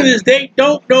doing is they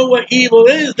don't know what evil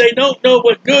is. They don't know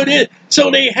what good is. So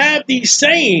they have these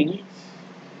sayings,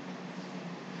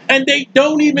 and they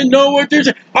don't even know what they're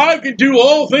saying. I can do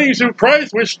all things through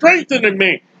Christ which strengthening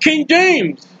me. King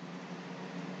James.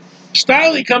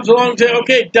 Stiley comes along and says,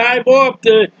 okay, dive off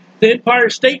the Empire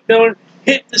State Building,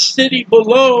 hit the city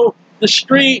below the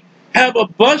street, have a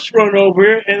bus run over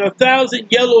you, and 1,000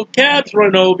 yellow cabs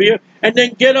run over you, and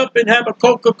then get up and have a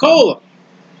Coca-Cola.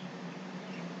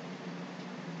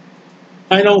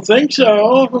 I don't think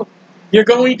so. You're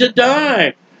going to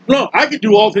die. No, I can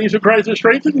do all things through Christ who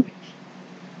strengthens me.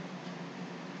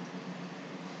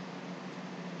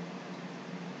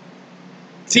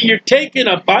 See, you're taking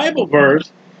a Bible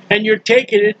verse and you're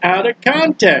taking it out of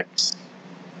context.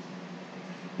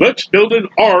 Let's build an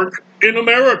ark in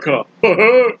America.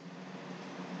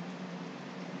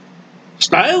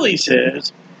 Stiley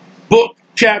says, book,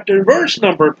 chapter, and verse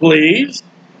number, please.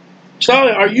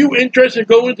 Stiley, are you interested in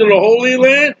going to the Holy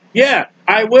Land? Yeah,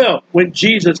 I will, when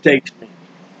Jesus takes me.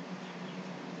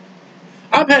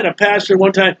 I've had a pastor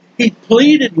one time, he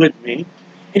pleaded with me,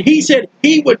 and he said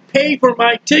he would pay for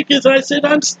my tickets. I said,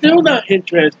 I'm still not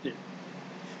interested.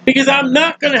 Because I'm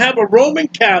not going to have a Roman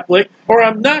Catholic or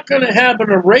I'm not going to have an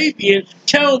Arabian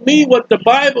tell me what the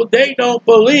Bible, they don't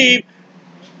believe,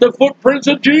 the footprints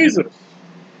of Jesus.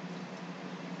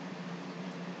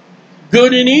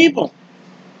 Good and evil.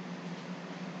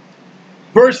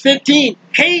 Verse 15,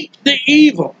 hate the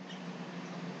evil.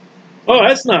 Oh,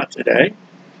 that's not today.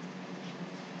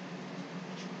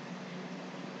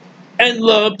 And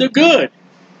love the good.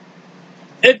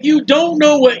 If you don't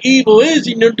know what evil is,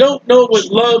 and you don't know what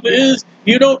love is,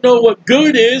 you don't know what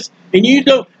good is, and you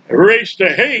don't erase the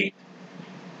hate,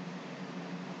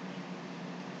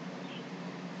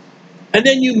 and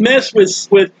then you mess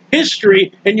with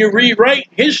history, and you rewrite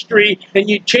history, and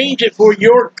you change it for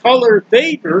your color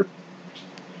favor,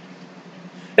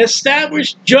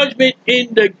 establish judgment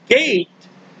in the gate,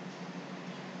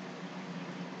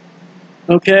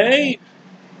 okay?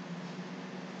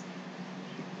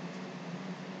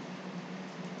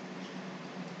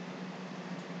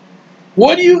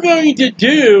 What are you going to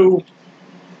do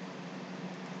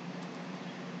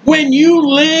when you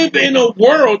live in a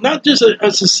world, not just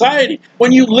a society,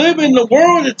 when you live in the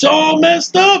world, it's all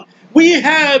messed up. We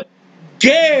have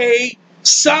gay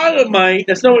sodomite,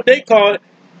 that's not what they call it,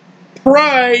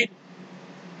 Pride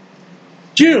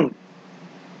June.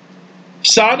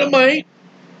 Sodomite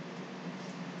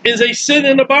is a sin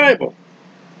in the Bible.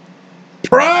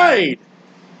 Pride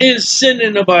is sin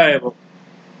in the Bible.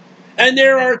 And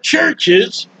there are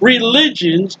churches,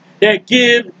 religions, that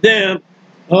give them,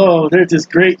 oh, they're just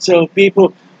great. So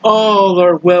people, all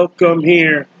are welcome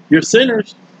here. You're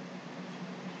sinners.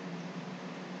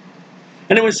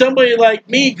 And then when somebody like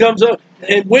me comes up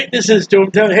and witnesses to them,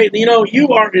 telling, hey, you know, you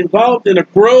are involved in a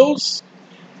gross,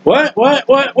 what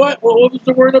was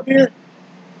the word up here?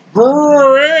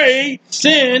 Great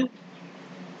sin.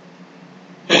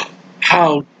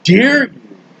 How dare you?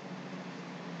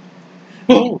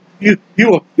 Oh,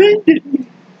 you offended me.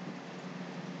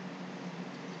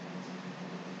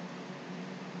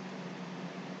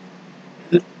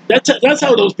 That's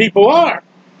how those people are.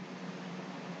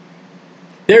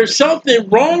 There's something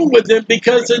wrong with them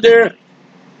because of their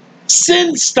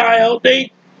sin style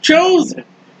they chosen.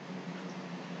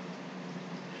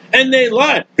 And they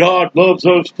lie. God loves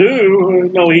us too.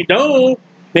 No, he don't.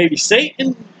 Maybe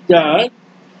Satan, God.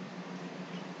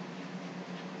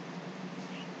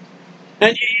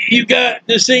 And you got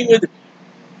this thing with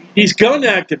these gun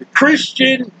activists,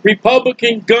 Christian,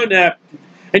 Republican gun activists.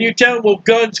 And you tell them, well,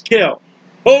 guns kill.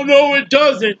 Oh, no, it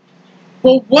doesn't.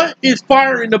 Well, what is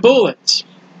firing the bullets?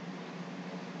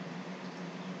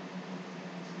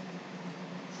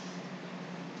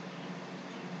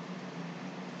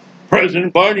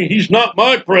 President Biden, he's not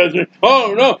my president.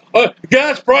 Oh, no.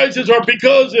 Gas prices are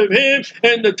because of him,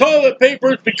 and the toilet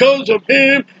paper is because of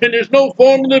him, and there's no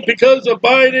formula because of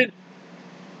Biden.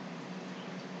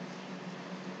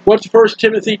 What's 1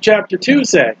 Timothy chapter 2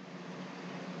 say?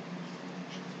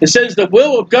 It says the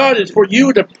will of God is for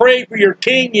you to pray for your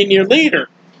king and your leader.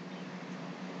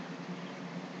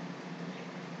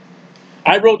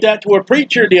 I wrote that to a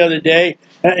preacher the other day.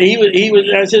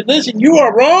 I said, listen, you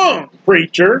are wrong,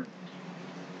 preacher.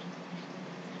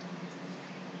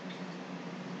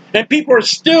 And people are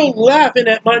still laughing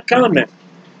at my comment.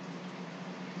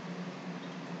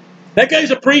 That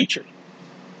guy's a preacher.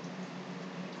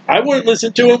 I wouldn't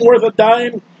listen to him worth a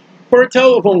dime for a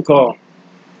telephone call.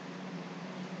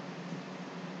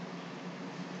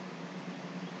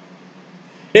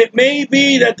 It may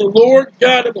be that the Lord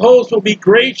God of hosts will be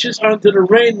gracious unto the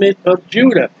remnant of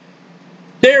Judah.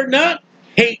 They're not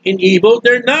hating evil.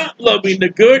 They're not loving the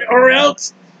good, or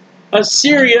else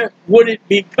Assyria wouldn't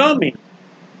be coming.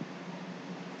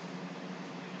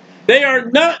 They are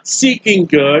not seeking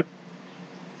good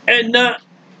and not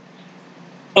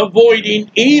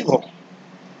avoiding evil.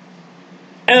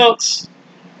 Else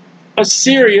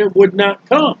Assyria would not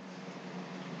come.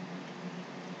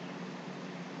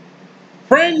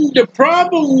 Friend, the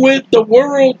problem with the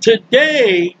world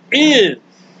today is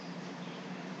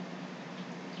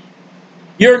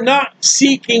you're not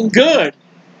seeking good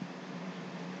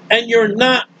and you're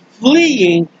not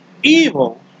fleeing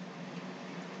evil.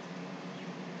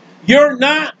 You're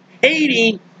not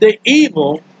hating the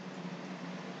evil.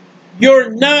 You're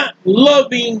not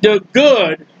loving the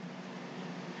good.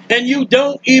 And you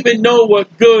don't even know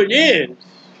what good is.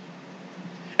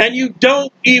 And you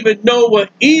don't even know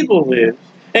what evil is.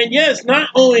 And yes, not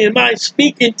only am I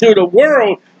speaking to the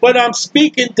world, but I'm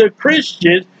speaking to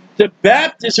Christians, to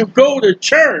Baptists who go to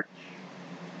church.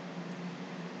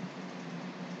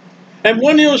 And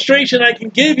one illustration I can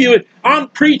give you is I'm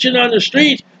preaching on the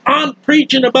streets. I'm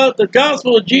preaching about the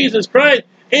gospel of Jesus Christ.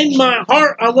 In my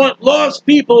heart, I want lost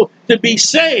people to be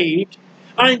saved.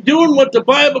 I'm doing what the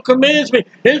Bible commands me.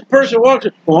 This person walks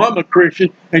in, well, I'm a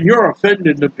Christian, and you're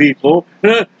offending the people.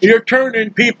 You're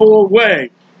turning people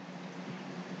away.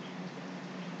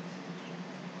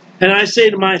 And I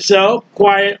say to myself,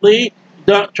 quietly,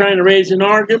 not trying to raise an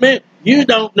argument, you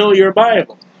don't know your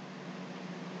Bible.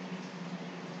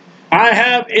 I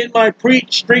have in my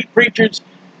street preacher's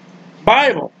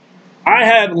Bible, I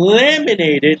have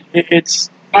laminated, it's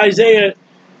Isaiah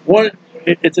 1,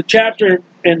 it's a chapter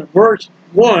in verse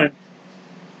 1.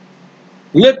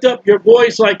 Lift up your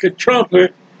voice like a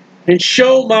trumpet and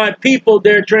show my people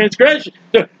their transgression.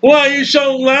 Why are you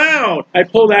so loud? I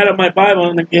pulled out of my Bible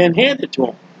and handed it to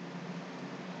them.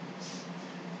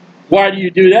 Why do you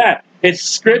do that? It's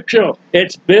scriptural.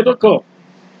 It's biblical.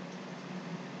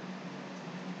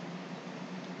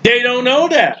 They don't know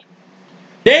that.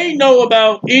 They know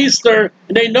about Easter,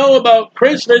 and they know about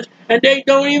Christmas, and they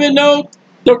don't even know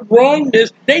the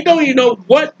wrongness. They don't even know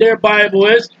what their Bible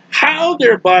is, how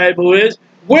their Bible is,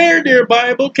 where their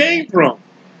Bible came from.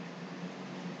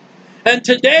 And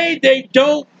today they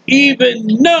don't even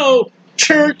know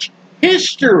church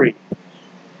history.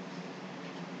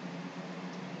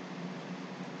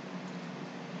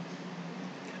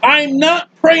 I'm not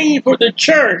praying for the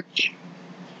church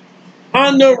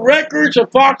on the records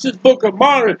of Fox's Book of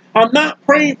Martyrs. I'm not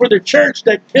praying for the church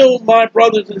that killed my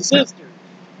brothers and sisters.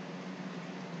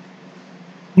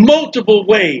 Multiple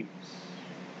ways.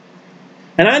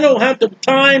 And I don't have the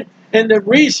time and the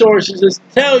resources to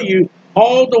tell you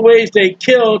all the ways they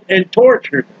killed and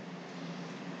tortured them.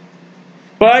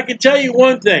 But I can tell you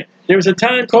one thing. There was a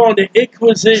time called the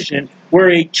Inquisition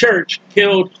where a church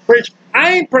killed Christians.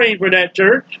 I ain't praying for that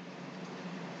church.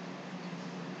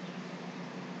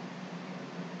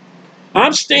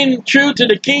 I'm staying true to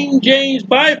the King James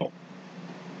Bible.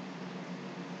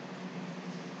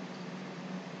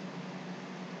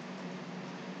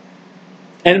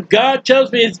 And if God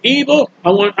tells me it's evil,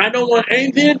 I don't want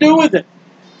anything to do with it.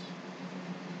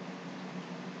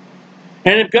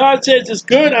 And if God says it's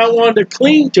good, I want to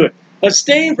cling to it.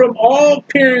 Abstain from all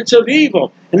appearance of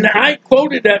evil. And I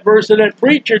quoted that verse of that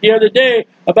preacher the other day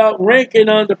about ranking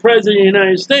on the President of the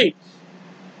United States.